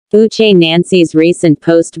Uche Nancy's recent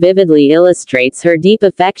post vividly illustrates her deep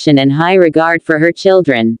affection and high regard for her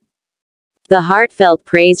children. The heartfelt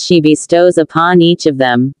praise she bestows upon each of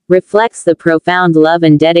them reflects the profound love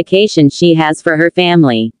and dedication she has for her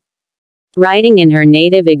family. Writing in her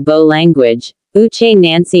native Igbo language, Uche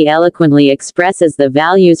Nancy eloquently expresses the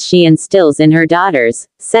values she instills in her daughters,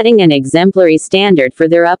 setting an exemplary standard for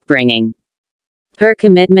their upbringing. Her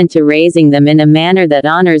commitment to raising them in a manner that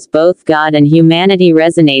honors both God and humanity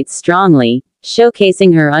resonates strongly,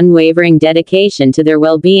 showcasing her unwavering dedication to their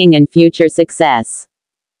well-being and future success.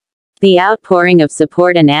 The outpouring of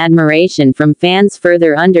support and admiration from fans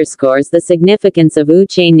further underscores the significance of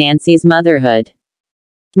Uche Nancy's motherhood.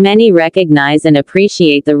 Many recognize and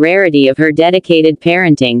appreciate the rarity of her dedicated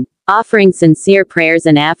parenting, offering sincere prayers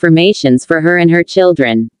and affirmations for her and her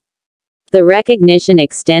children. The recognition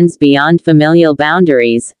extends beyond familial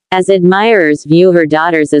boundaries, as admirers view her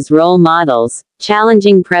daughters as role models,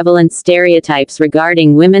 challenging prevalent stereotypes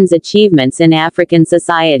regarding women's achievements in African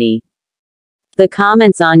society. The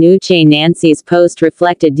comments on Uche Nancy's post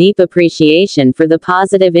reflect a deep appreciation for the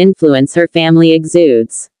positive influence her family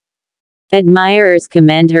exudes. Admirers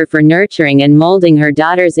commend her for nurturing and molding her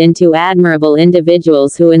daughters into admirable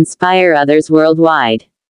individuals who inspire others worldwide.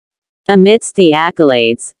 Amidst the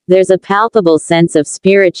accolades, there's a palpable sense of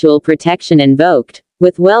spiritual protection invoked,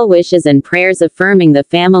 with well wishes and prayers affirming the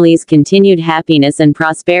family's continued happiness and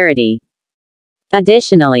prosperity.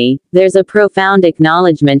 Additionally, there's a profound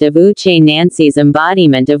acknowledgement of Uche Nancy's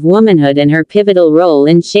embodiment of womanhood and her pivotal role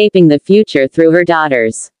in shaping the future through her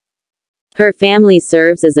daughters. Her family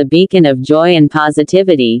serves as a beacon of joy and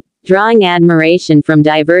positivity, drawing admiration from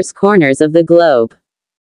diverse corners of the globe.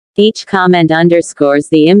 Each comment underscores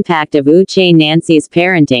the impact of Uche Nancy's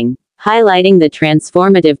parenting, highlighting the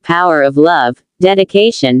transformative power of love,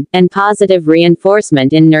 dedication, and positive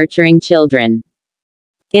reinforcement in nurturing children.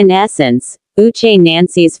 In essence, Uche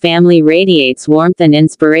Nancy's family radiates warmth and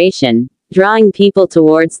inspiration, drawing people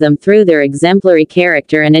towards them through their exemplary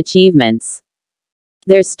character and achievements.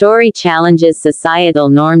 Their story challenges societal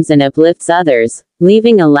norms and uplifts others,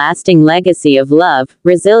 leaving a lasting legacy of love,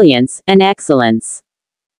 resilience, and excellence.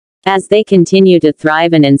 As they continue to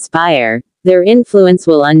thrive and inspire, their influence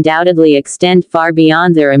will undoubtedly extend far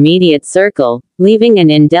beyond their immediate circle, leaving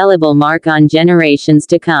an indelible mark on generations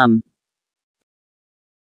to come.